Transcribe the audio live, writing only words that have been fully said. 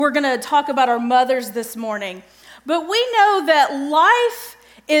We're going to talk about our mothers this morning. But we know that life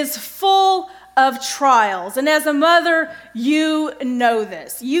is full of trials. And as a mother, you know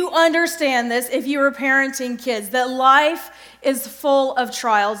this. You understand this if you are parenting kids, that life is full of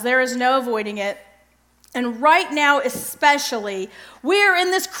trials. There is no avoiding it. And right now, especially, we're in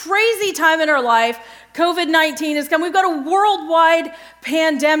this crazy time in our life. COVID-19 has come. We've got a worldwide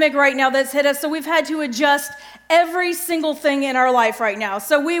pandemic right now that's hit us, so we've had to adjust every single thing in our life right now.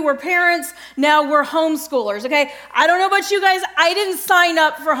 So we were parents, now we're homeschoolers, okay? I don't know about you guys, I didn't sign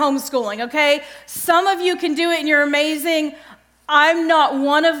up for homeschooling, okay? Some of you can do it and you're amazing. I'm not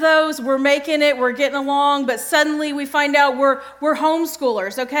one of those. We're making it, we're getting along, but suddenly we find out we're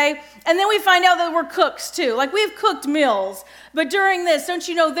homeschoolers, okay? And then we find out that we're cooks too. Like, we've cooked meals, but during this, don't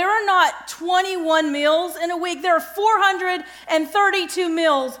you know, there are not 21 meals in a week. There are 432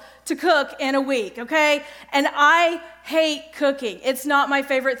 meals to cook in a week, okay? And I hate cooking. It's not my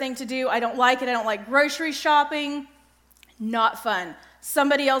favorite thing to do. I don't like it. I don't like grocery shopping. Not fun.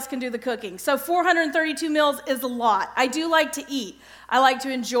 Somebody else can do the cooking. So 432 meals is a lot. I do like to eat. I like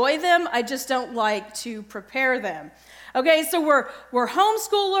to enjoy them. I just don't like to prepare them. Okay, so we're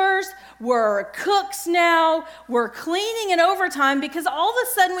homeschoolers, we're cooks now, we're cleaning in overtime because all of a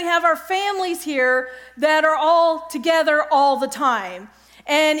sudden we have our families here that are all together all the time.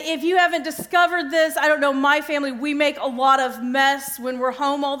 And if you haven't discovered this, I don't know, my family, we make a lot of mess when we're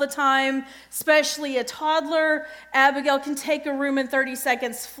home all the time, especially a toddler. Abigail can take a room in 30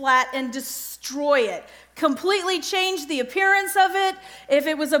 seconds flat and destroy it. Completely change the appearance of it. If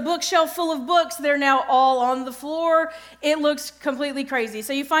it was a bookshelf full of books, they're now all on the floor. It looks completely crazy.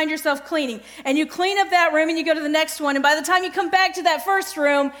 So you find yourself cleaning, and you clean up that room and you go to the next one, and by the time you come back to that first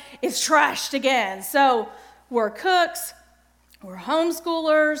room, it's trashed again. So we're cooks, we're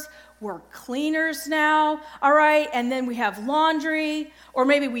homeschoolers, we're cleaners now, all right? And then we have laundry, or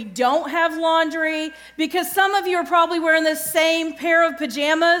maybe we don't have laundry, because some of you are probably wearing the same pair of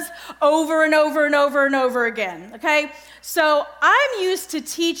pajamas over and over and over and over again, okay? So I'm used to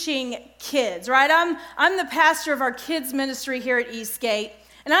teaching kids, right? I'm the pastor of our kids ministry here at Eastgate,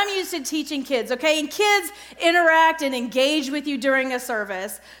 and I'm used to teaching kids, okay? And kids interact and engage with you during a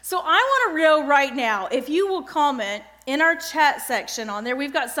service. So I want to know right now, if you will comment in our chat section on there,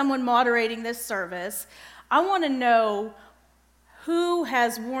 we've got someone moderating this service. I want to know who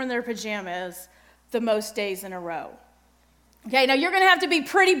has worn their pajamas the most days in a row. Okay, now you're going to have to be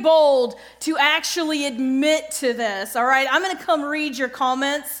pretty bold to actually admit to this, all right? I'm going to come read your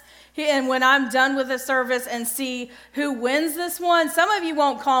comments and when I'm done with the service and see who wins this one. Some of you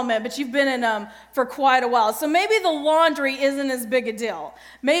won't comment, but you've been in them for quite a while. So maybe the laundry isn't as big a deal.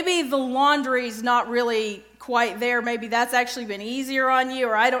 Maybe the laundry's not really quite there. Maybe that's actually been easier on you,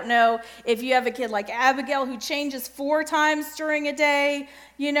 or I don't know if you have a kid like Abigail who changes 4 times during a day,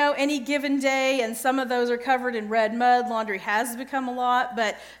 you know, any given day, and some of those are covered in red mud. Laundry has become a lot,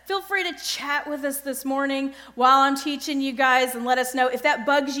 but feel free to chat with us this morning while I'm teaching you guys and let us know. If that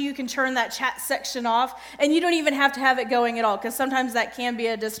bugs you, you can turn that chat section off, and you don't even have to have it going at all, because sometimes that can be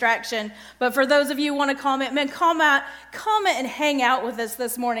a distraction. But for those of you who want to comment, man, comment and hang out with us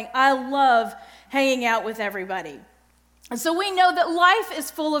this morning. I love hanging out with everybody. And so we know that life is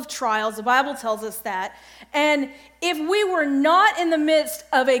full of trials. The Bible tells us that. And if we were not in the midst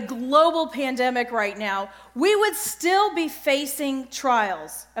of a global pandemic right now, we would still be facing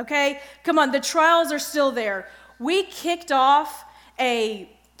trials, okay? Come on, the trials are still there. We kicked off a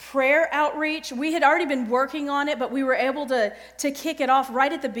prayer outreach. We had already been working on it, but we were able to kick it off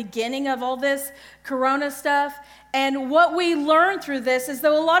right at the beginning of all this corona stuff. And what we learned through this is,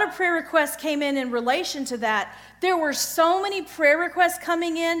 though a lot of prayer requests came in relation to that, there were so many prayer requests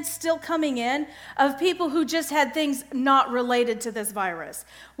still coming in, of people who just had things not related to this virus.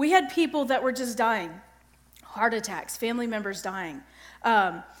 We had people that were just dying, heart attacks, family members dying.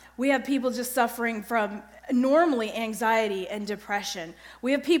 We have people just suffering from normally anxiety and depression.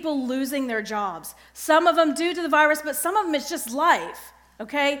 We have people losing their jobs. Some of them due to the virus, but some of them it's just life,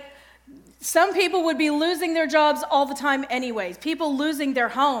 okay? Some people would be losing their jobs all the time anyways. People losing their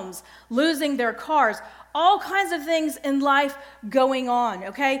homes, losing their cars, all kinds of things in life going on,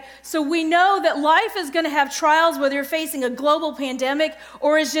 okay? So we know that life is going to have trials, whether you're facing a global pandemic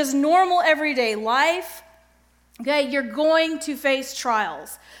or it's just normal everyday life. Okay, you're going to face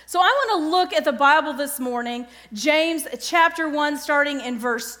trials. So I want to look at the Bible this morning, James chapter 1, starting in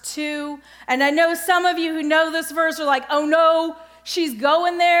verse 2. And I know some of you who know this verse are like, oh no, she's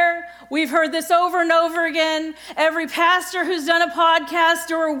going there. We've heard this over and over again. Every pastor who's done a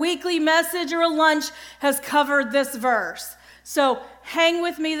podcast or a weekly message or a lunch has covered this verse. So hang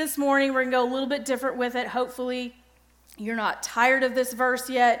with me this morning. We're going to go a little bit different with it, hopefully. You're not tired of this verse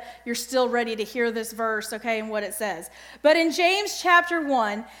yet. You're still ready to hear this verse, okay, and what it says. But in James chapter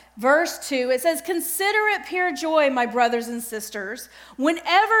 1, verse 2, it says, "Consider it pure joy, my brothers and sisters,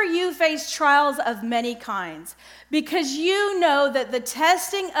 whenever you face trials of many kinds, because you know that the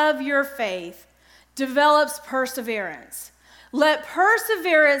testing of your faith develops perseverance. Let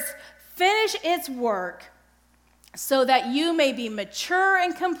perseverance finish its work so that you may be mature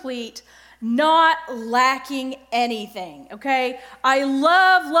and complete, not lacking anything," okay? I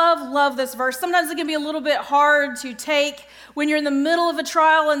love this verse. Sometimes it can be a little bit hard to take when you're in the middle of a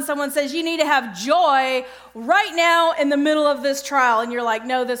trial and someone says, you need to have joy right now in the middle of this trial. And you're like,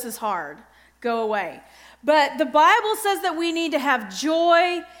 no, this is hard. Go away. But the Bible says that we need to have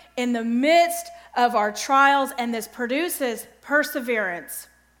joy in the midst of our trials, and this produces perseverance.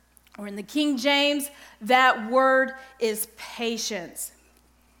 Or in the King James, that word is patience.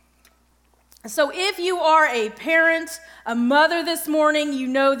 So if you are a parent, a mother this morning, you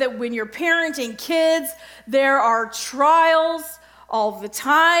know that when you're parenting kids, there are trials all the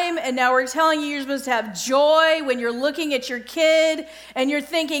time. And now we're telling you you're supposed to have joy when you're looking at your kid and you're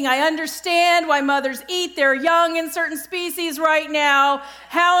thinking, I understand why mothers eat their young in certain species right now.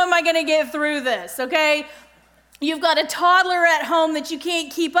 How am I going to get through this? Okay. You've got a toddler at home that you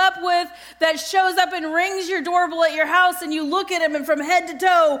can't keep up with that shows up and rings your doorbell at your house, and you look at him and from head to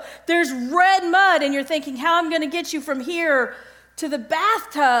toe, there's red mud, and you're thinking, how am I going to get you from here to the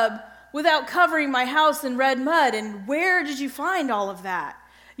bathtub without covering my house in red mud? And where did you find all of that?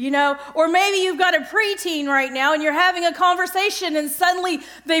 You know, or maybe you've got a preteen right now and you're having a conversation and suddenly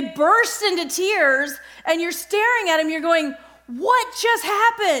they burst into tears and you're staring at them, you're going, what just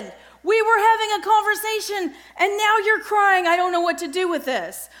happened? We were having a conversation and now you're crying. I don't know what to do with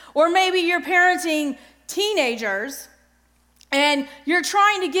this. Or maybe you're parenting teenagers and you're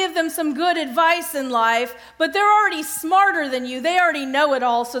trying to give them some good advice in life, but they're already smarter than you. They already know it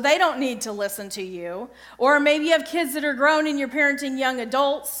all, so they don't need to listen to you. Or maybe you have kids that are grown and you're parenting young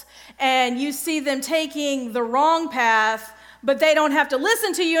adults and you see them taking the wrong path, but they don't have to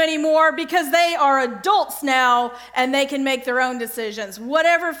listen to you anymore because they are adults now and they can make their own decisions.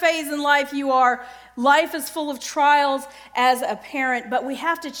 Whatever phase in life you are, life is full of trials as a parent, but we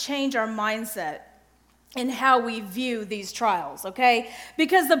have to change our mindset in how we view these trials, okay?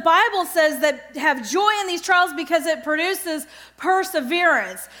 Because the Bible says that have joy in these trials because it produces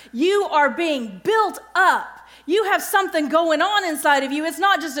perseverance. You are being built up. You have something going on inside of you. It's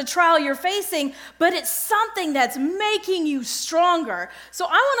not just a trial you're facing, but it's something that's making you stronger. So I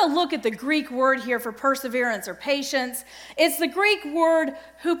want to look at the Greek word here for perseverance or patience. It's the Greek word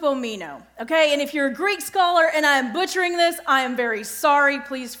hupomeno, okay? And if you're a Greek scholar and I'm butchering this, I am very sorry.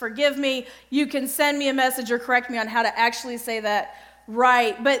 Please forgive me. You can send me a message or correct me on how to actually say that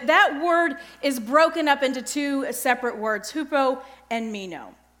right. But that word is broken up into two separate words, hupo and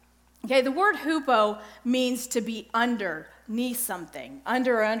meno. Okay, the word hupo means to be underneath something,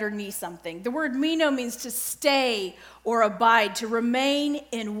 under or underneath something. The word meno means to stay or abide, to remain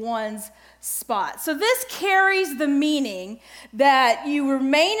in one's spot. So this carries the meaning that you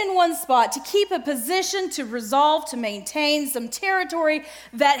remain in one spot to keep a position, to resolve, to maintain some territory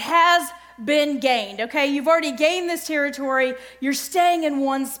that has been gained, okay? You've already gained this territory. You're staying in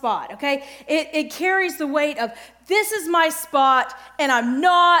one spot, okay? It carries the weight of, this is my spot and I'm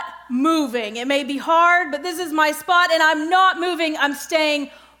not moving. It may be hard, but this is my spot and I'm not moving. I'm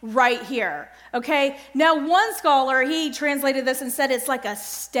staying right here, okay? Now, one scholar, he translated this and said it's like a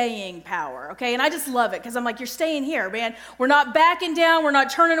staying power, okay? And I just love it because I'm like, you're staying here, man. We're not backing down. We're not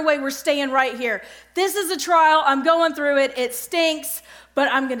turning away. We're staying right here. This is a trial. I'm going through it. It stinks,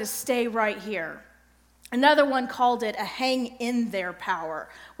 but I'm going to stay right here. Another one called it a hang in there power,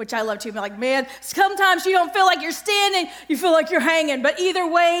 which I love too. I'm like, man, sometimes you don't feel like you're standing, you feel like you're hanging, but either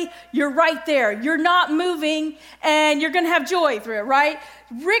way, you're right there. You're not moving and you're going to have joy through it, right?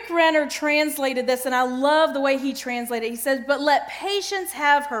 Rick Renner translated this, and I love the way he translated it. He says, but let patience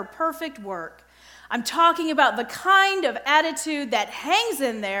have her perfect work. I'm talking about the kind of attitude that hangs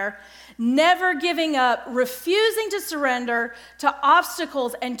in there, never giving up, refusing to surrender to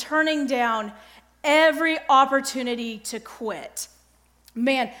obstacles, and turning down every opportunity to quit.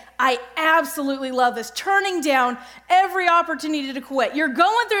 Man, I absolutely love this. Turning down every opportunity to quit. You're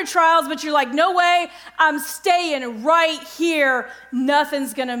going through trials, but you're like, no way, I'm staying right here.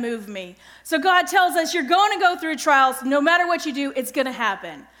 Nothing's going to move me. So God tells us you're going to go through trials. No matter what you do, it's going to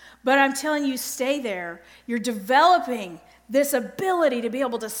happen. But I'm telling you, stay there. You're developing this ability to be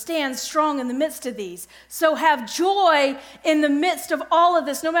able to stand strong in the midst of these. So have joy in the midst of all of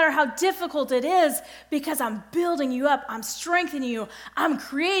this, no matter how difficult it is, because I'm building you up, I'm strengthening you, I'm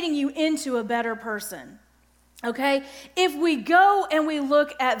creating you into a better person. Okay, if we go and we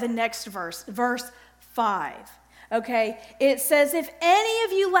look at the next verse, verse 5, okay, it says, if any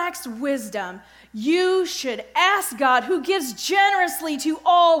of you lacks wisdom, you should ask God, who gives generously to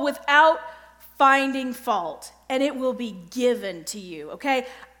all without finding fault, and it will be given to you, okay?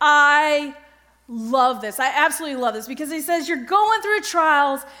 I love this. I absolutely love this because he says you're going through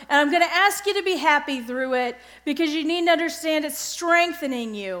trials, and I'm going to ask you to be happy through it because you need to understand it's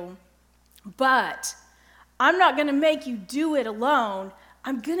strengthening you, but I'm not going to make you do it alone.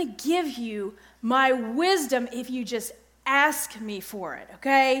 I'm going to give you my wisdom if you just ask me for it,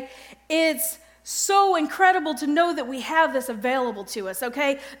 okay? It's so incredible to know that we have this available to us,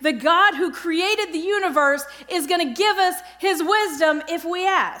 okay? The God who created the universe is going to give us his wisdom if we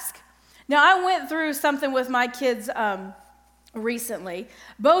ask. Now, I went through something with my kids recently.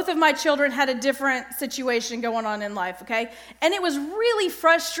 Both of my children had a different situation going on in life, okay? And it was really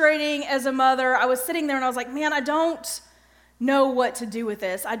frustrating as a mother. I was sitting there and I was like, man, I don't know what to do with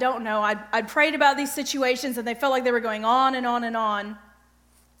this. I don't know. I'd prayed about these situations and they felt like they were going on and on and on.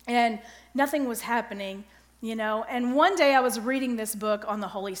 And nothing was happening, you know. And one day I was reading this book on the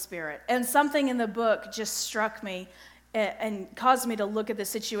Holy Spirit. And something in the book just struck me and caused me to look at the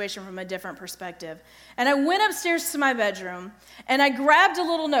situation from a different perspective. And I went upstairs to my bedroom, and I grabbed a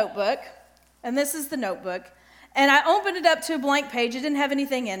little notebook, and this is the notebook, and I opened it up to a blank page. It didn't have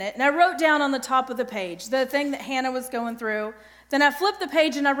anything in it, and I wrote down on the top of the page the thing that Hannah was going through. Then I flipped the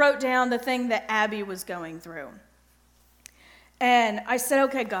page, and I wrote down the thing that Abby was going through. And I said,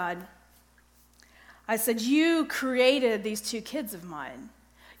 okay, God, I said, you created these two kids of mine.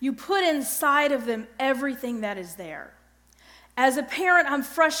 You put inside of them everything that is there. As a parent, I'm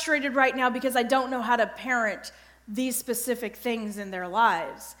frustrated right now because I don't know how to parent these specific things in their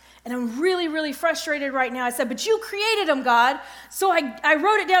lives. And I'm really, really frustrated right now. I said, but you created them, God. So I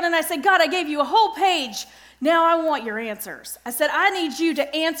wrote it down and I said, God, I gave you a whole page. Now I want your answers. I said, I need you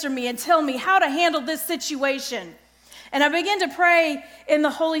to answer me and tell me how to handle this situation. And I began to pray in the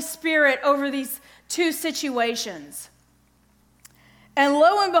Holy Spirit over these two situations. And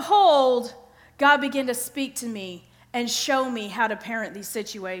lo and behold, God began to speak to me and show me how to parent these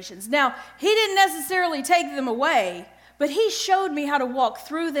situations. Now, he didn't necessarily take them away, but he showed me how to walk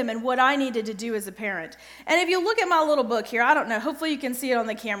through them and what I needed to do as a parent. And if you look at my little book here, I don't know, hopefully you can see it on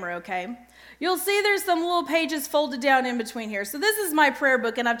the camera, okay? You'll see there's some little pages folded down in between here. So this is my prayer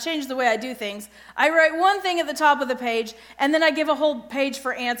book, and I've changed the way I do things. I write one thing at the top of the page, and then I give a whole page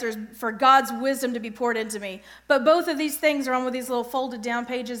for answers, for God's wisdom to be poured into me. But both of these things are on with these little folded down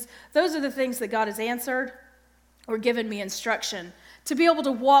pages. Those are the things that God has answered or given me instruction to be able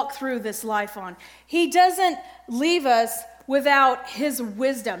to walk through this life on. He doesn't leave us without his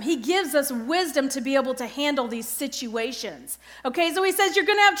wisdom. He gives us wisdom to be able to handle these situations. Okay, so he says, you're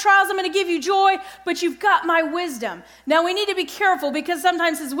going to have trials, I'm going to give you joy, but you've got my wisdom. Now, we need to be careful because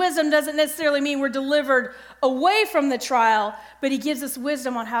sometimes his wisdom doesn't necessarily mean we're delivered away from the trial, but he gives us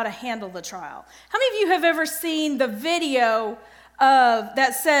wisdom on how to handle the trial. How many of you have ever seen the video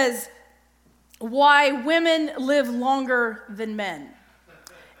that says, why women live longer than men?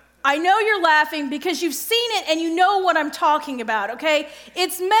 I know you're laughing because you've seen it and you know what I'm talking about, okay?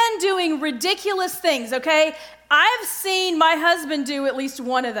 It's men doing ridiculous things, okay? I've seen my husband do at least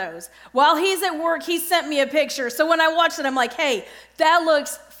one of those. While he's at work, he sent me a picture. So when I watched it, I'm like, hey, that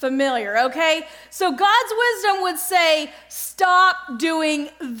looks familiar, okay? So God's wisdom would say, stop doing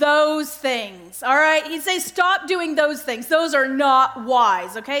those things, all right? He'd say, stop doing those things. Those are not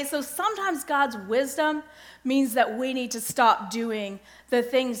wise, okay? So sometimes God's wisdom means that we need to stop doing the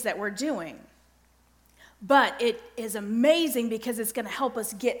things that we're doing. But it is amazing because it's going to help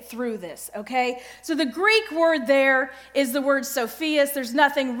us get through this, okay? So the Greek word there is the word Sophias. There's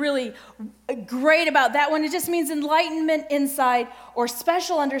nothing really great about that one. It just means enlightenment, insight, or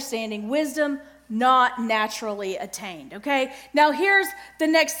special understanding, wisdom not naturally attained, okay? Now here's the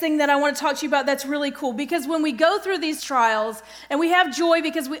next thing that I want to talk to you about that's really cool, because when we go through these trials and we have joy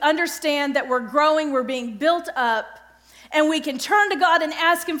because we understand that we're growing, we're being built up, and we can turn to God and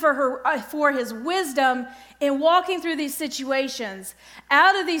ask him for his wisdom in walking through these situations.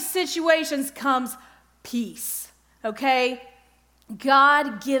 Out of these situations comes peace, okay?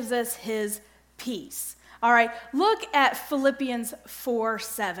 God gives us his peace. All right, look at Philippians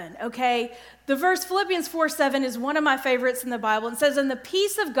 4:7, okay? The verse Philippians 4:7 is one of my favorites in the Bible. It says, and the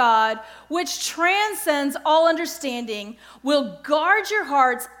peace of God, which transcends all understanding, will guard your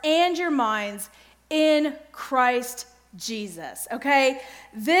hearts and your minds in Christ Jesus, okay?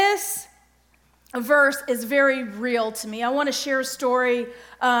 This verse is very real to me. I want to share a story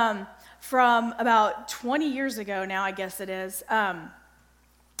from about 20 years ago now, I guess it is,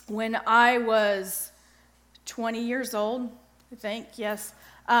 when I was 20 years old, I think, yes.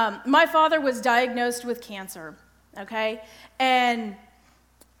 My father was diagnosed with cancer, okay? And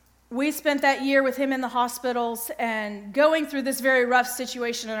we spent that year with him in the hospitals and going through this very rough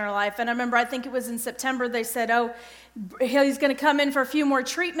situation in our life. And I remember, I think it was in September, they said, oh, he's going to come in for a few more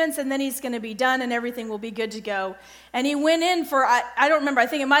treatments and then he's going to be done and everything will be good to go. And he went in for, I don't remember, I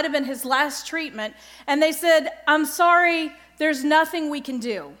think it might have been his last treatment. And they said, I'm sorry, there's nothing we can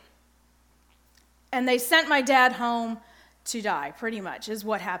do. And they sent my dad home to die, pretty much, is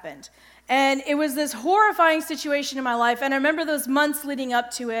what happened. And it was this horrifying situation in my life, and I remember those months leading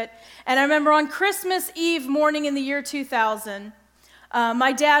up to it. And I remember on Christmas Eve morning in the year 2000,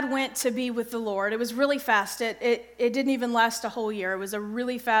 my dad went to be with the Lord. It was really fast. It didn't even last a whole year. It was a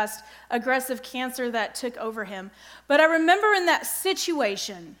really fast, aggressive cancer that took over him. But I remember in that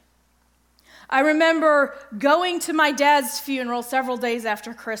situation, I remember going to my dad's funeral several days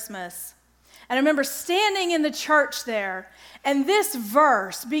after Christmas. And I remember standing in the church there, and this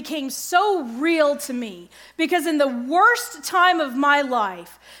verse became so real to me because in the worst time of my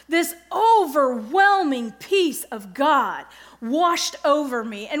life, this overwhelming peace of God washed over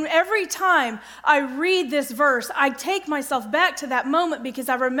me. And every time I read this verse, I take myself back to that moment because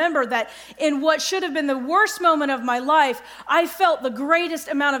I remember that in what should have been the worst moment of my life, I felt the greatest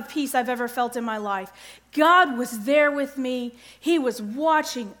amount of peace I've ever felt in my life. God was there with me. He was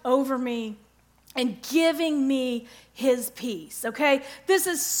watching over me and giving me his peace, okay? This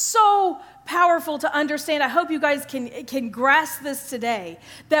is so powerful to understand. I hope you guys can grasp this today,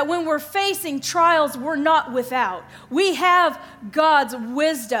 that when we're facing trials, we're not without. We have God's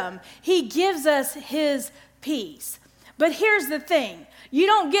wisdom. He gives us his peace. But here's the thing. You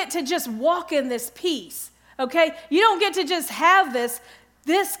don't get to just walk in this peace, okay? You don't get to just have this.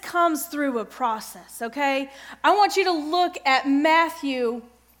 This comes through a process, okay? I want you to look at Matthew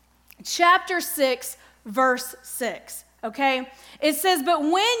chapter 6, verse 6, okay? It says, but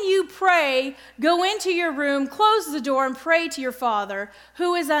when you pray, go into your room, close the door, and pray to your Father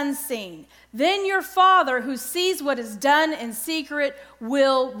who is unseen. Then your Father who sees what is done in secret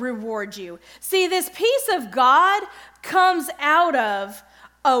will reward you. See, this peace of God comes out of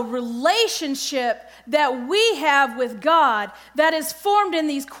a relationship that we have with God that is formed in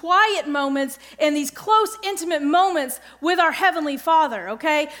these quiet moments, in these close, intimate moments with our Heavenly Father,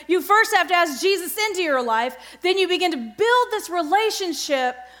 okay? You first have to ask Jesus into your life, then you begin to build this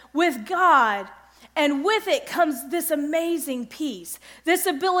relationship with God, and with it comes this amazing peace, this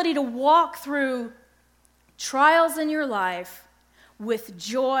ability to walk through trials in your life with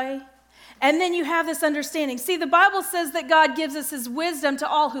joy. And then you have this understanding. See, the Bible says that God gives us his wisdom to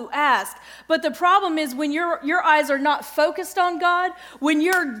all who ask. But the problem is when your eyes are not focused on God, when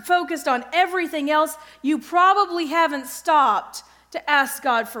you're focused on everything else, you probably haven't stopped to ask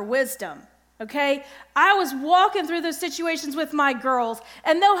God for wisdom. Okay? I was walking through those situations with my girls,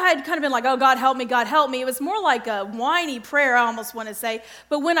 and though I had kind of been like, oh, God help me, it was more like a whiny prayer, I almost want to say.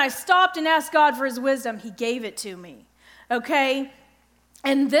 But when I stopped and asked God for his wisdom, he gave it to me. Okay?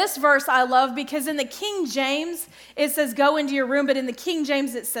 And this verse I love because in the King James, it says go into your room, but in the King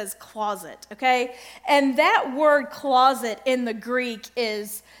James, it says closet, okay? And that word closet in the Greek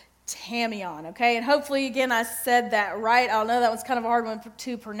is tamion, okay? And hopefully, again, I said that right. I know that was kind of a hard one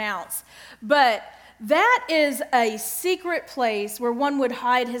to pronounce. But that is a secret place where one would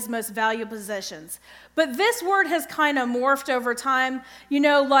hide his most valuable possessions. But this word has kind of morphed over time,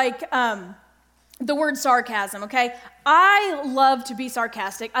 like the word sarcasm, okay? I love to be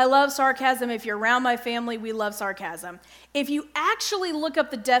sarcastic. I love sarcasm. If you're around my family, we love sarcasm. If you actually look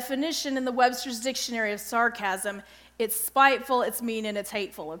up the definition in the Webster's Dictionary of sarcasm, it's spiteful, it's mean, and it's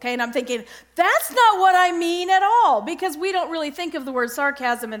hateful, okay? And I'm thinking, that's not what I mean at all, because we don't really think of the word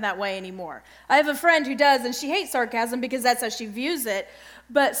sarcasm in that way anymore. I have a friend who does, and she hates sarcasm because that's how she views it.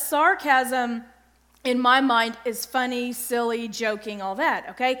 But sarcasm, in my mind, is funny, silly, joking, all that,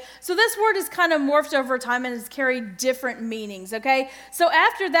 okay? So this word is kind of morphed over time and has carried different meanings, okay? So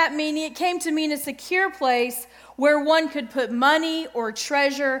after that meaning, it came to mean a secure place where one could put money or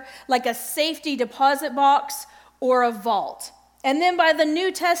treasure, like a safety deposit box or a vault. And then by the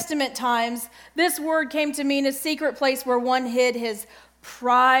New Testament times, this word came to mean a secret place where one hid his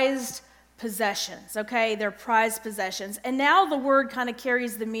prized possessions, okay? Their prized possessions. And now the word kind of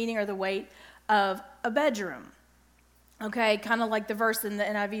carries the meaning or the weight of a bedroom, okay? Kind of like the verse in the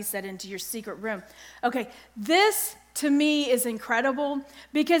NIV said, into your secret room. Okay, this to me is incredible,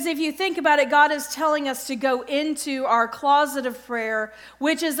 because if you think about it, God is telling us to go into our closet of prayer,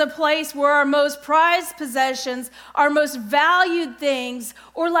 which is a place where our most prized possessions, our most valued things,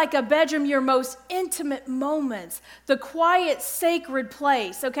 or like a bedroom, your most intimate moments, the quiet, sacred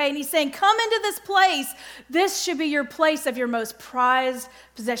place, okay? And he's saying, come into this place. This should be your place of your most prized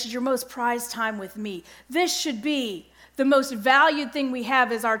possessions, your most prized time with me. This should be the most valued thing we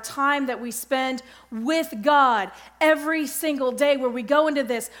have, is our time that we spend with God every single day. Where we go into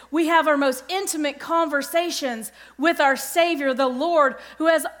this, we have our most intimate conversations with our Savior, the Lord, who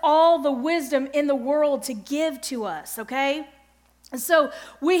has all the wisdom in the world to give to us, okay? And so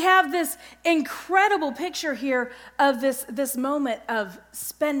we have this incredible picture here of this moment of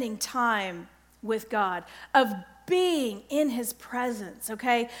spending time with God, of being in his presence,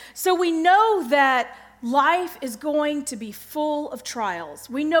 okay? So we know that life is going to be full of trials.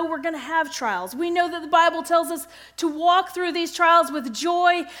 We know we're going to have trials. We know that the Bible tells us to walk through these trials with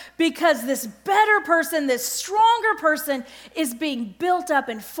joy, because this better person, this stronger person is being built up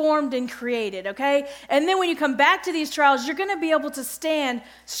and formed and created, okay? And then when you come back to these trials, you're going to be able to stand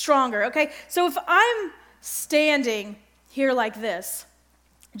stronger, okay? So if I'm standing here like this,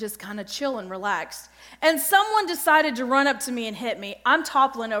 just kind of chill and relaxed, and someone decided to run up to me and hit me, I'm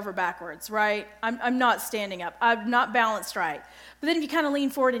toppling over backwards, right? I'm not standing up. I'm not balanced right. But then if you kind of lean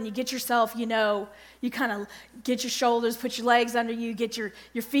forward and you get yourself, you kind of get your shoulders, put your legs under you, get your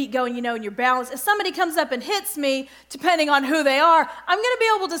feet going, and your balance. If somebody comes up and hits me, depending on who they are, I'm going to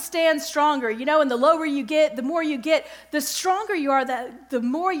be able to stand stronger, and the lower you get, the more you get, the stronger you are, the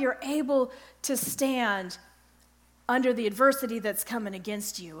more you're able to stand under the adversity that's coming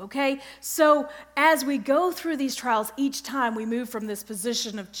against you, okay? So as we go through these trials, each time we move from this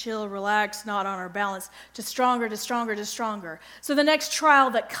position of chill, relax, not on our balance, to stronger, to stronger, to stronger. So the next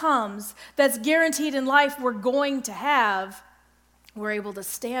trial that comes, that's guaranteed in life we're going to have, we're able to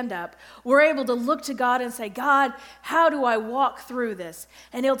stand up. We're able to look to God and say, God, how do I walk through this?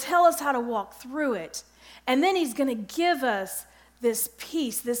 And he'll tell us how to walk through it. And then he's going to give us this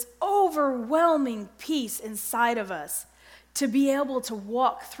peace, this overwhelming peace inside of us, to be able to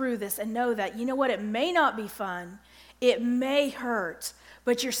walk through this and know that, it may not be fun, it may hurt,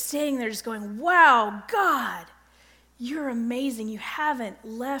 but you're sitting there just going, wow, God, you're amazing. You haven't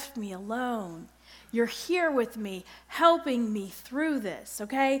left me alone. You're here with me, helping me through this,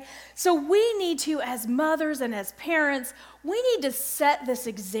 okay? So we need to, as mothers and as parents, we need to set this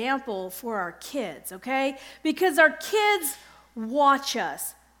example for our kids, okay? Because our kids watch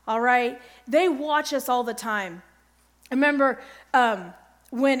us, all right? They watch us all the time. I remember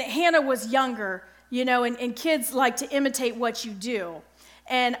when Hannah was younger, and kids like to imitate what you do.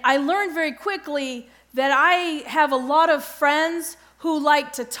 And I learned very quickly that I have a lot of friends who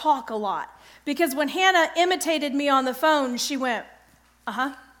like to talk a lot. Because when Hannah imitated me on the phone, she went,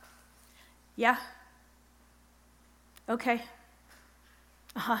 yeah, okay,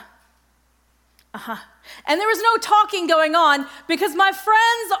 And there was no talking going on, because my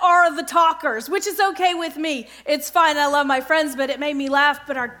friends are the talkers, which is okay with me. It's fine. I love my friends, but it made me laugh.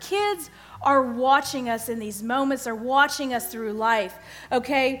 But our kids are watching us in these moments, are watching us through life,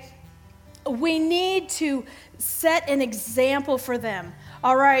 okay? We need to set an example for them,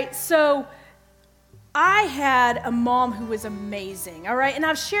 all right? So I had a mom who was amazing, all right? And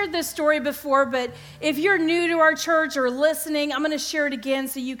I've shared this story before, but if you're new to our church or listening, I'm going to share it again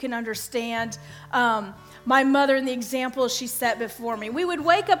so you can understand my mother and the example she set before me. We would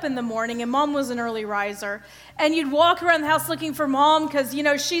wake up in the morning, and Mom was an early riser, and you'd walk around the house looking for Mom because,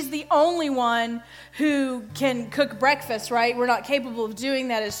 she's the only one who can cook breakfast, right? We're not capable of doing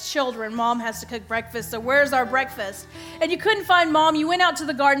that as children. Mom has to cook breakfast, so where's our breakfast? And you couldn't find Mom. You went out to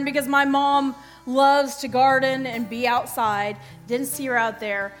the garden because my mom loves to garden and be outside. Didn't see her out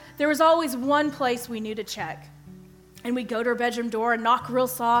there. There was always one place we knew to check. And we'd go to her bedroom door and knock real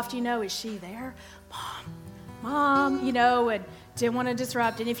soft, is she there? Mom, and didn't want to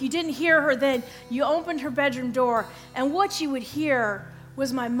disrupt. And if you didn't hear her then, you opened her bedroom door, and what you would hear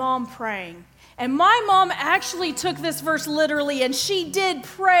was my mom praying. And my mom actually took this verse literally, and she did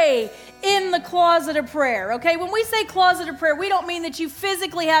pray in the closet of prayer, okay? When we say closet of prayer, we don't mean that you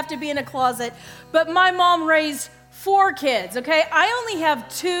physically have to be in a closet, but my mom raised 4 kids, okay? I only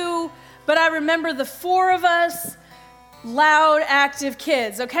have 2, but I remember the 4 of us, loud, active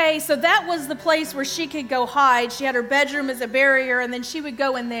kids, okay? So that was the place where she could go hide. She had her bedroom as a barrier, and then she would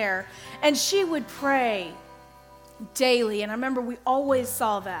go in there, and she would pray daily, and I remember we always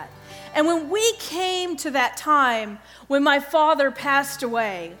saw that. And when we came to that time when my father passed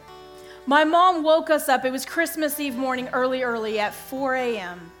away, my mom woke us up. It was Christmas Eve morning, early at 4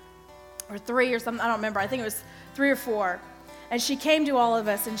 a.m. or 3 or something. I don't remember. I think it was 3 or 4. And she came to all of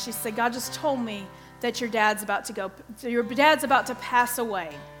us and she said, God just told me that your dad's about to pass away.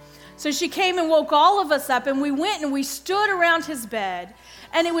 So she came and woke all of us up, and we went and we stood around his bed.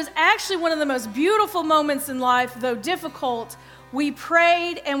 And it was actually one of the most beautiful moments in life, though difficult. We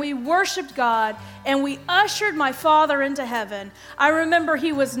prayed and we worshiped God, and we ushered my father into heaven. I remember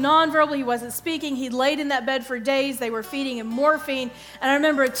he was nonverbal, he wasn't speaking, he laid in that bed for days, they were feeding him morphine, and I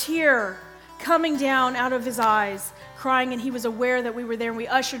remember a tear coming down out of his eyes, crying, and he was aware that we were there, and we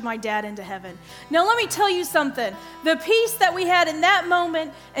ushered my dad into heaven. Now let me tell you something. The peace that we had in that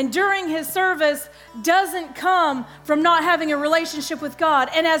moment and during his service doesn't come from not having a relationship with God.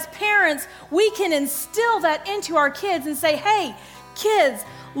 And as parents, we can instill that into our kids and say, hey, kids,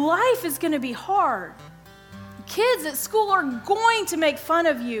 life is going to be hard. Kids at school are going to make fun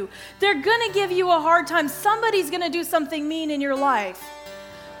of you. They're going to give you a hard time. Somebody's going to do something mean in your life.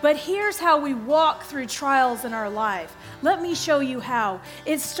 But here's how we walk through trials in our life. Let me show you how.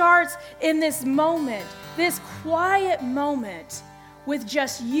 It starts in this moment, this quiet moment with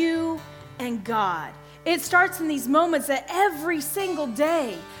just you and God. It starts in these moments that every single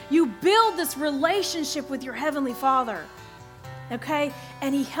day you build this relationship with your Heavenly Father. Okay?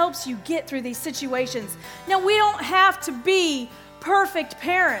 And He helps you get through these situations. Now, we don't have to be perfect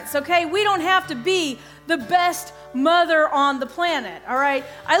parents, okay? We don't have to be the best mother on the planet, all right?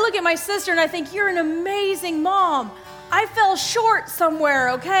 I look at my sister and I think, you're an amazing mom. I fell short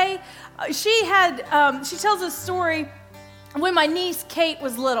somewhere, okay? She tells a story when my niece Kate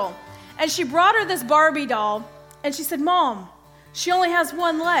was little, and she brought her this Barbie doll, and she said, Mom, she only has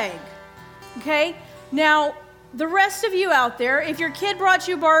one leg, okay? Now, the rest of you out there, if your kid brought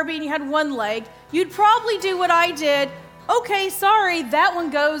you Barbie and you had one leg, you'd probably do what I did. Okay, sorry, that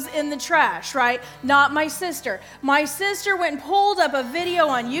one goes in the trash, right? Not my sister. My sister went and pulled up a video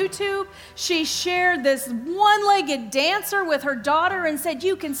on YouTube. She shared this one-legged dancer with her daughter and said,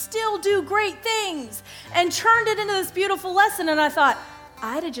 you can still do great things, and turned it into this beautiful lesson. And I thought,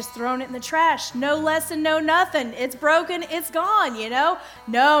 I'd have just thrown it in the trash. No lesson, no nothing. It's broken, it's gone, you know?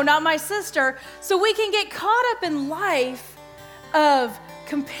 No, not my sister. So we can get caught up in life of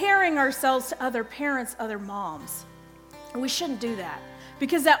comparing ourselves to other parents, other moms. And we shouldn't do that,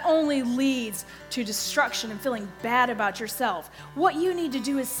 because that only leads to destruction and feeling bad about yourself. What you need to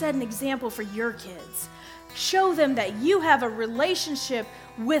do is set an example for your kids. Show them that you have a relationship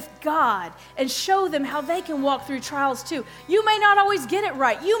with God, and show them how they can walk through trials too. You may not always get it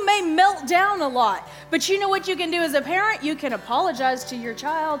right. You may melt down a lot, but you know what you can do as a parent? You can apologize to your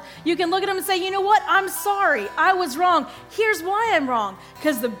child. You can look at them and say, you know what? I'm sorry. I was wrong. Here's why I'm wrong.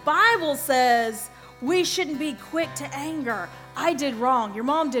 Because the Bible says we shouldn't be quick to anger. I did wrong. Your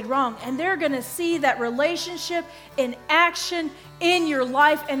mom did wrong. And they're going to see that relationship in action in your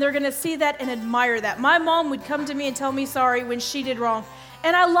life, and they're going to see that and admire that. My mom would come to me and tell me sorry when she did wrong,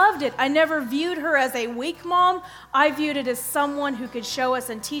 and I loved it. I never viewed her as a weak mom. I viewed it as someone who could show us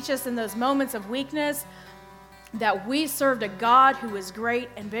and teach us in those moments of weakness that we served a God who is great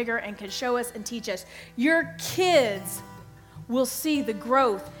and bigger and can show us and teach us. Your kids will see the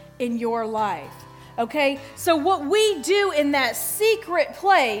growth in your life. Okay, so what we do in that secret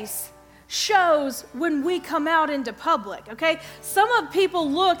place shows when we come out into public, okay? Some of people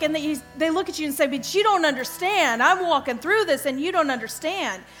look and they look at you and say, but you don't understand. I'm walking through this and you don't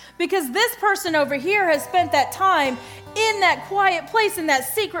understand. Because this person over here has spent that time in that quiet place, in that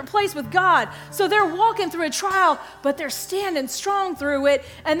secret place with God. So they're walking through a trial, but they're standing strong through it,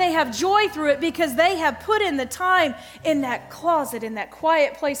 and they have joy through it because they have put in the time in that closet, in that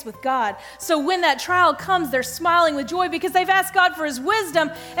quiet place with God. So when that trial comes, they're smiling with joy because they've asked God for His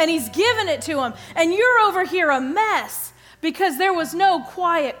wisdom, and He's given it to them. And you're over here a mess because there was no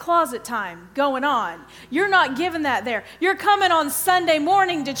quiet closet time going on. You're not given that there. You're coming on Sunday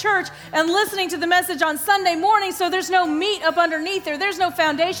morning to church and listening to the message on Sunday morning, so there's no meat up underneath there. There's no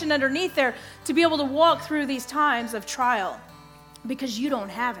foundation underneath there to be able to walk through these times of trial because you don't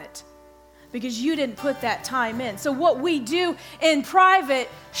have it, because you didn't put that time in. So what we do in private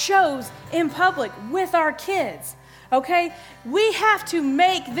shows in public with our kids, okay? We have to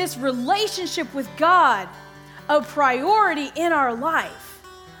make this relationship with God a priority in our life,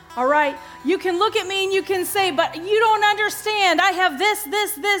 all right? You can look at me and you can say, but you don't understand. I have this,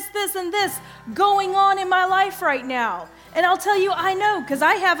 and this going on in my life right now. And I'll tell you, I know, because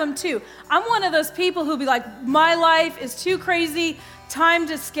I have them too. I'm one of those people who'll be like, my life is too crazy, time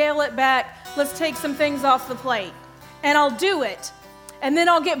to scale it back. Let's take some things off the plate. And I'll do it. And then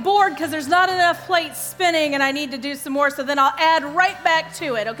I'll get bored because there's not enough plates spinning and I need to do some more, so then I'll add right back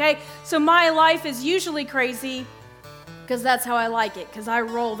to it, okay? So my life is usually crazy because that's how I like it, because I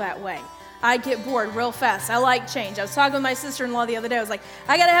roll that way. I get bored real fast. I like change. I was talking with my sister-in-law the other day. I was like,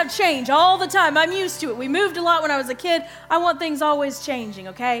 I got to have change all the time. I'm used to it. We moved a lot when I was a kid. I want things always changing,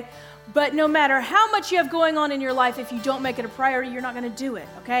 okay? But no matter how much you have going on in your life, if you don't make it a priority, you're not going to do it,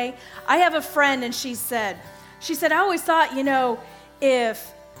 okay? I have a friend, and she said, I always thought,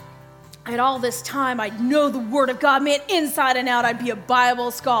 if I had all this time, I'd know the Word of God, man, inside and out. I'd be a Bible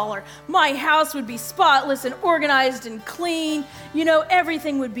scholar. My house would be spotless and organized and clean.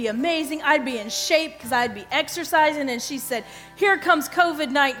 Everything would be amazing. I'd be in shape because I'd be exercising. And she said, here comes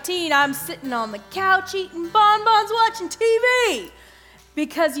COVID-19. I'm sitting on the couch eating bonbons, watching TV.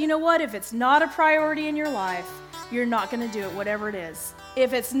 Because you know what? If it's not a priority in your life, you're not going to do it, whatever it is.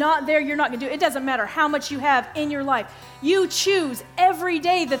 If it's not there, you're not going to do it. It doesn't matter how much you have in your life. You choose every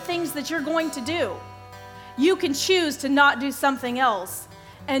day the things that you're going to do. You can choose to not do something else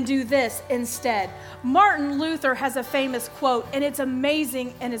and do this instead. Martin Luther has a famous quote, and it's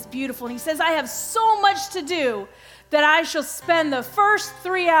amazing and it's beautiful. And he says, I have so much to do that I shall spend the first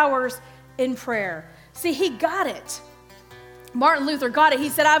 3 hours in prayer. See, he got it. Martin Luther got it. He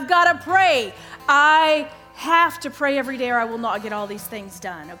said, I've got to pray. I have to pray every day or I will not get all these things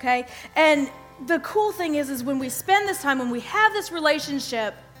done, okay? And the cool thing is when we spend this time, when we have this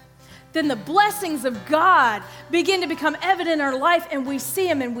relationship, then the blessings of God begin to become evident in our life and we see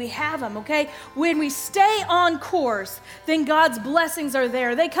them and we have them, okay? When we stay on course, then God's blessings are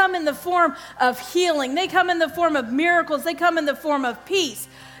there. They come in the form of healing. They come in the form of miracles. They come in the form of peace.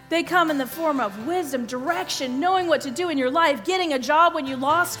 They come in the form of wisdom, direction, knowing what to do in your life, getting a job when you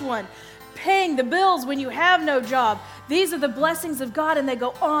lost one, paying the bills when you have no job. These are the blessings of God, and they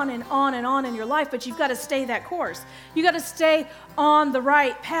go on and on and on in your life, but you've got to stay that course. You've got to stay on the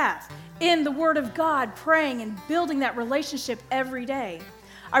right path in the Word of God, praying and building that relationship every day.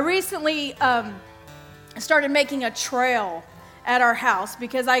 I recently started making a trail at our house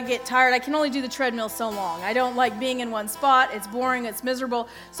because I get tired. I can only do the treadmill so long. I don't like being in one spot. It's boring. It's miserable.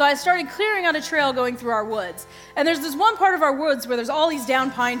 So I started clearing out a trail going through our woods. And there's this one part of our woods where there's all these down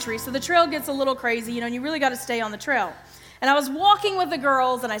pine trees. So the trail gets a little crazy, and you really got to stay on the trail. And I was walking with the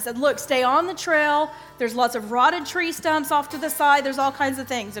girls, and I said, look, stay on the trail. There's lots of rotted tree stumps off to the side. There's all kinds of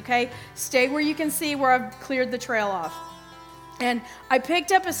things, okay? Stay where you can see where I've cleared the trail off. And I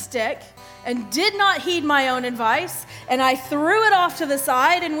picked up a stick and did not heed my own advice, and I threw it off to the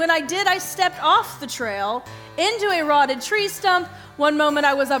side, and when I did, I stepped off the trail into a rotted tree stump. One moment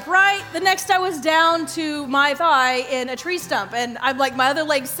I was upright, the next I was down to my thigh in a tree stump, and I'm like, my other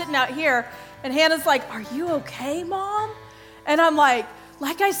leg's sitting out here, and Hannah's like, are you okay, Mom? And I'm like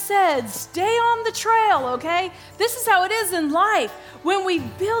I said, stay on the trail, okay? This is how it is in life. When we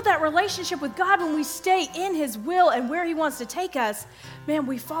build that relationship with God, when we stay in His will and where He wants to take us, man,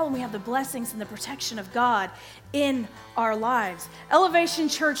 we follow and we have the blessings and the protection of God in our lives. Elevation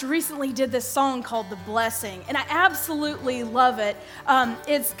Church recently did this song called The Blessing, and I absolutely love it.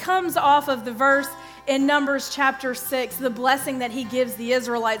 It comes off of the verse in Numbers chapter 6, the blessing that He gives the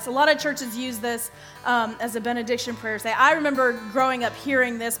Israelites. A lot of churches use this as a benediction prayer. I remember growing up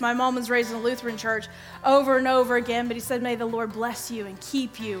hearing this. My mom was raised in a Lutheran church over and over again, but He said, may the Lord bless you and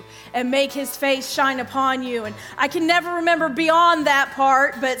keep you and make His face shine upon you. And I can never remember beyond that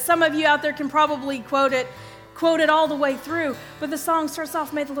part, but some of you out there can probably quote it all the way through. But the song starts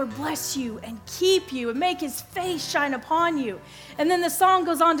off, may the Lord bless you and keep you and make His face shine upon you. And then the song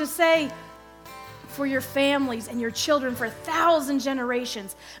goes on to say, for your families and your children for 1,000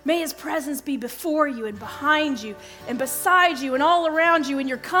 generations. May His presence be before you and behind you and beside you and all around you, and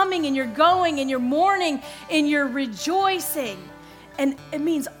you're coming and you're going and you're mourning and you're rejoicing. And it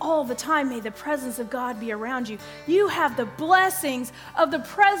means all the time, may the presence of God be around you. You have the blessings of the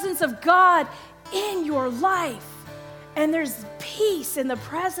presence of God in your life. And there's peace in the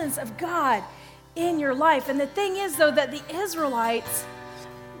presence of God in your life. And the thing is, though, that the Israelites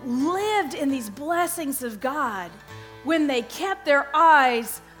lived in these blessings of God when they kept their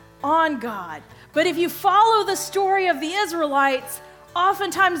eyes on God. But if you follow the story of the Israelites,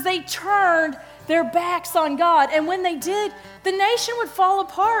 oftentimes they turned their backs on God. And when they did, the nation would fall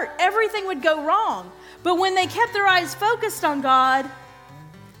apart. Everything would go wrong. But when they kept their eyes focused on God,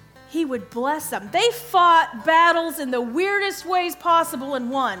 He would bless them. They fought battles in the weirdest ways possible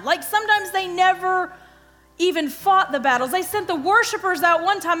and won. Like sometimes they never even fought the battles. They sent the worshipers out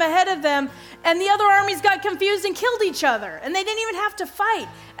one time ahead of them, and the other armies got confused and killed each other, and they didn't even have to fight.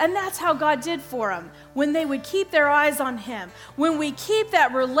 And that's how God did for them, when they would keep their eyes on Him. When we keep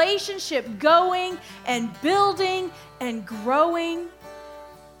that relationship going and building and growing,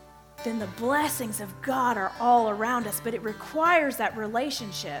 then the blessings of God are all around us, but it requires that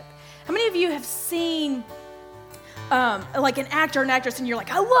relationship. How many of you have seen like an actor or an actress, and you're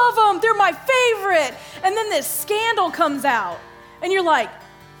like, I love them, they're my favorite. And then this scandal comes out, and you're like,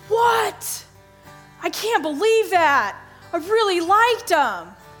 what? I can't believe that. I really liked them.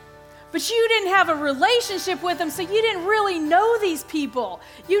 But you didn't have a relationship with them, so you didn't really know these people.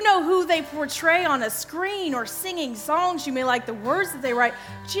 You know who they portray on a screen or singing songs. You may like the words that they write,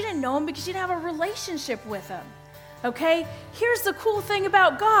 but you didn't know them because you didn't have a relationship with them. Okay? Here's the cool thing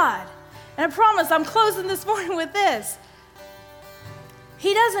about God. And I promise I'm closing this morning with this.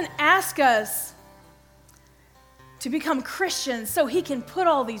 He doesn't ask us to become Christians so he can put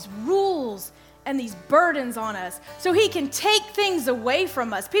all these rules and these burdens on us, so he can take things away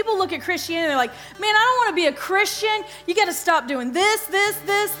from us. People look at Christianity and they're like, man, I don't want to be a Christian. You got to stop doing this,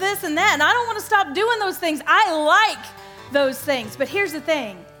 and that. And I don't want to stop doing those things. I like those things. But here's the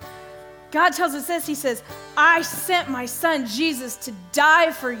thing. God tells us this. He says, I sent my son Jesus to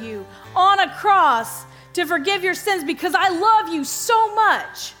die for you on a cross to forgive your sins because I love you so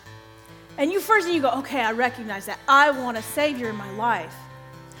much. And you go, okay, I recognize that. I want a Savior in my life.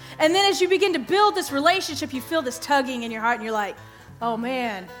 And then as you begin to build this relationship, you feel this tugging in your heart and you're like, oh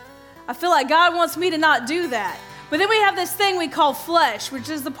man, I feel like God wants me to not do that. But then we have this thing we call flesh, which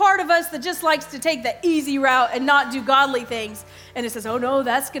is the part of us that just likes to take the easy route and not do godly things. And it says, oh no,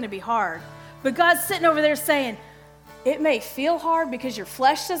 that's going to be hard. But God's sitting over there saying, it may feel hard because your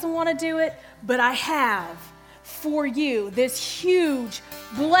flesh doesn't want to do it, but I have for you this huge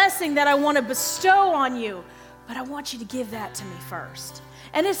blessing that I want to bestow on you. But I want you to give that to me first.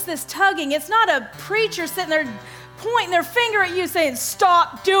 And it's this tugging. It's not a preacher sitting there pointing their finger at you saying,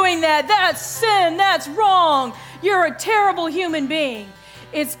 stop doing that. That's sin. That's wrong. You're a terrible human being.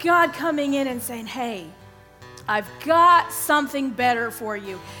 It's God coming in and saying, hey, I've got something better for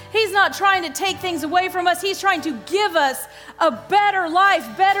you. He's not trying to take things away from us. He's trying to give us a better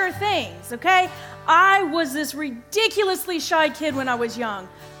life, better things, okay? I was this ridiculously shy kid when I was young.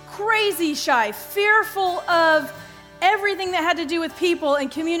 Crazy shy, fearful of everything that had to do with people and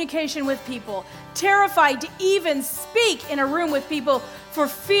communication with people, terrified to even speak in a room with people for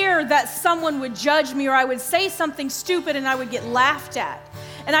fear that someone would judge me or I would say something stupid and I would get laughed at.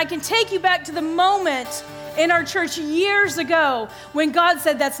 And I can take you back to the moment in our church years ago when God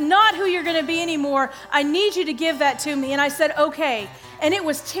said, that's not who you're going to be anymore. I need you to give that to me. And I said, okay. And it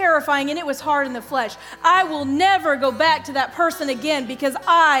was terrifying and it was hard in the flesh. I will never go back to that person again because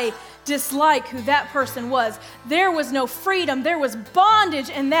I dislike who that person was. There was no freedom. There was bondage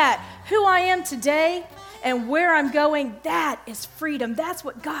in that. Who I am today and where I'm going, that is freedom. That's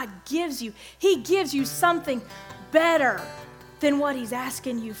what God gives you. He gives you something better than what he's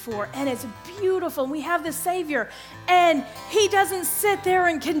asking you for. And it's beautiful. And we have the Savior. And he doesn't sit there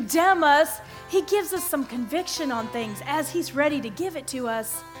and condemn us. He gives us some conviction on things as he's ready to give it to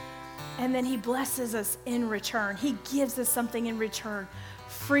us. And then he blesses us in return. He gives us something in return.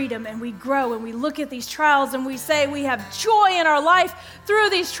 Freedom, and we grow and we look at these trials and we say we have joy in our life through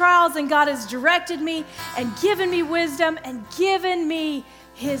these trials, and God has directed me and given me wisdom and given me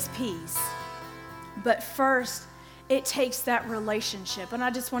his peace. But first, it takes that relationship. And I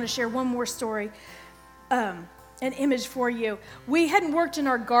just want to share one more story, an image for you. We hadn't worked in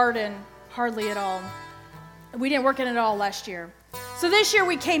our garden hardly at all. We didn't work in it at all last year. So this year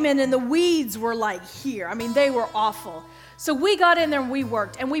we came in and the weeds were like here. I mean, they were awful. So we got in there and we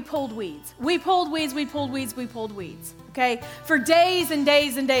worked and we pulled weeds. We pulled weeds, okay? For days and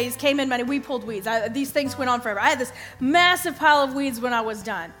days and days, came in money, we pulled weeds. These things went on forever. I had this massive pile of weeds when I was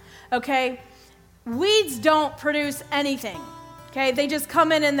done, okay? Weeds don't produce anything, okay? They just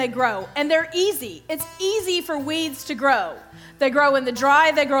come in and they grow, and they're easy. It's easy for weeds to grow. They grow in the dry,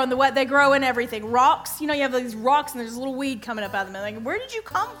 they grow in the wet, they grow in everything. Rocks, you have these rocks and there's a little weed coming up out of them. Like, where did you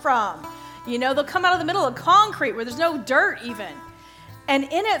come from? They'll come out of the middle of concrete where there's no dirt even. And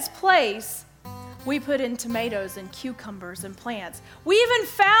in its place, we put in tomatoes and cucumbers and plants. We even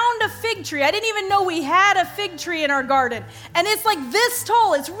found a fig tree. I didn't even know we had a fig tree in our garden. And it's like this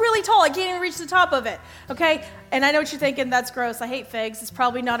tall. It's really tall. I can't even reach the top of it. Okay? And I know what you're thinking. That's gross. I hate figs. It's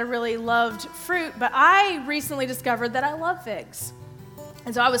probably not a really loved fruit. But I recently discovered that I love figs.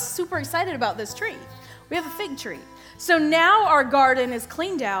 And so I was super excited about this tree. We have a fig tree. So now our garden is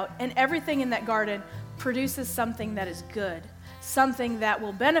cleaned out, and everything in that garden produces something that is good, something that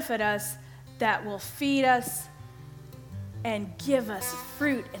will benefit us, that will feed us and give us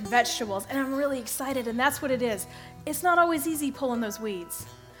fruit and vegetables. And I'm really excited, and that's what it is. It's not always easy pulling those weeds,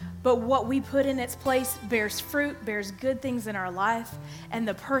 but what we put in its place bears fruit, bears good things in our life, and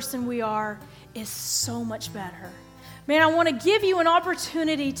the person we are is so much better. Man, I want to give you an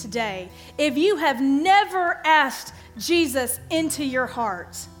opportunity today. If you have never asked Jesus into your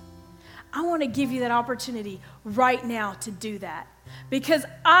heart, I want to give you that opportunity right now to do that. Because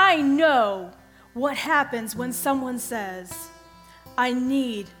I know what happens when someone says, I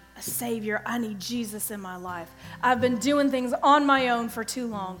need a Savior. I need Jesus in my life. I've been doing things on my own for too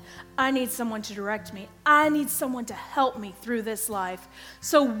long. I need someone to direct me. I need someone to help me through this life.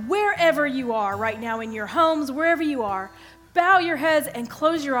 So wherever you are right now, in your homes, wherever you are, bow your heads and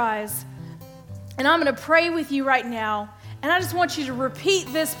close your eyes. And I'm going to pray with you right now. And I just want you to repeat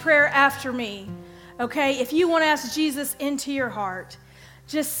this prayer after me. Okay? If you want to ask Jesus into your heart,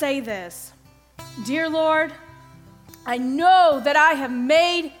 just say this. Dear Lord, I know that I have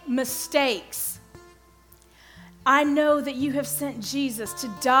made mistakes. I know that you have sent Jesus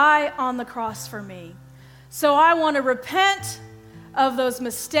to die on the cross for me. So I want to repent of those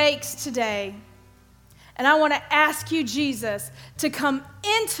mistakes today. And I want to ask you, Jesus, to come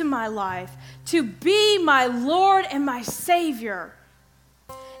into my life, to be my Lord and my Savior,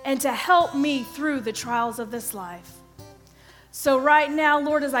 and to help me through the trials of this life. So right now,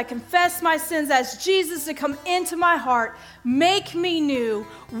 Lord, as I confess my sins, ask Jesus to come into my heart, make me new,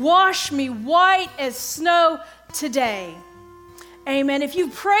 wash me white as snow today. Amen. If you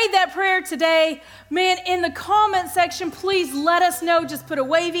prayed that prayer today, man, in the comment section, please let us know. Just put a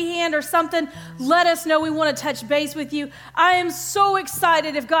wavy hand or something. Let us know. We want to touch base with you. I am so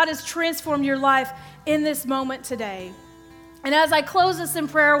excited if God has transformed your life in this moment today. And as I close this in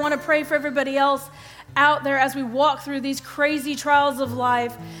prayer, I want to pray for everybody else out there as we walk through these crazy trials of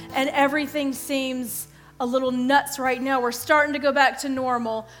life and everything seems a little nuts right now. We're starting to go back to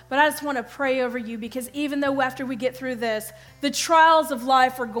normal, but I just want to pray over you because even though after we get through this, the trials of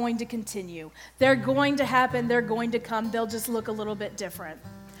life are going to continue. They're going to happen. They're going to come. They'll just look a little bit different.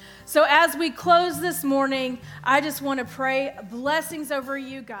 So as we close this morning, I just want to pray blessings over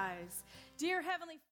you guys. Dear Heavenly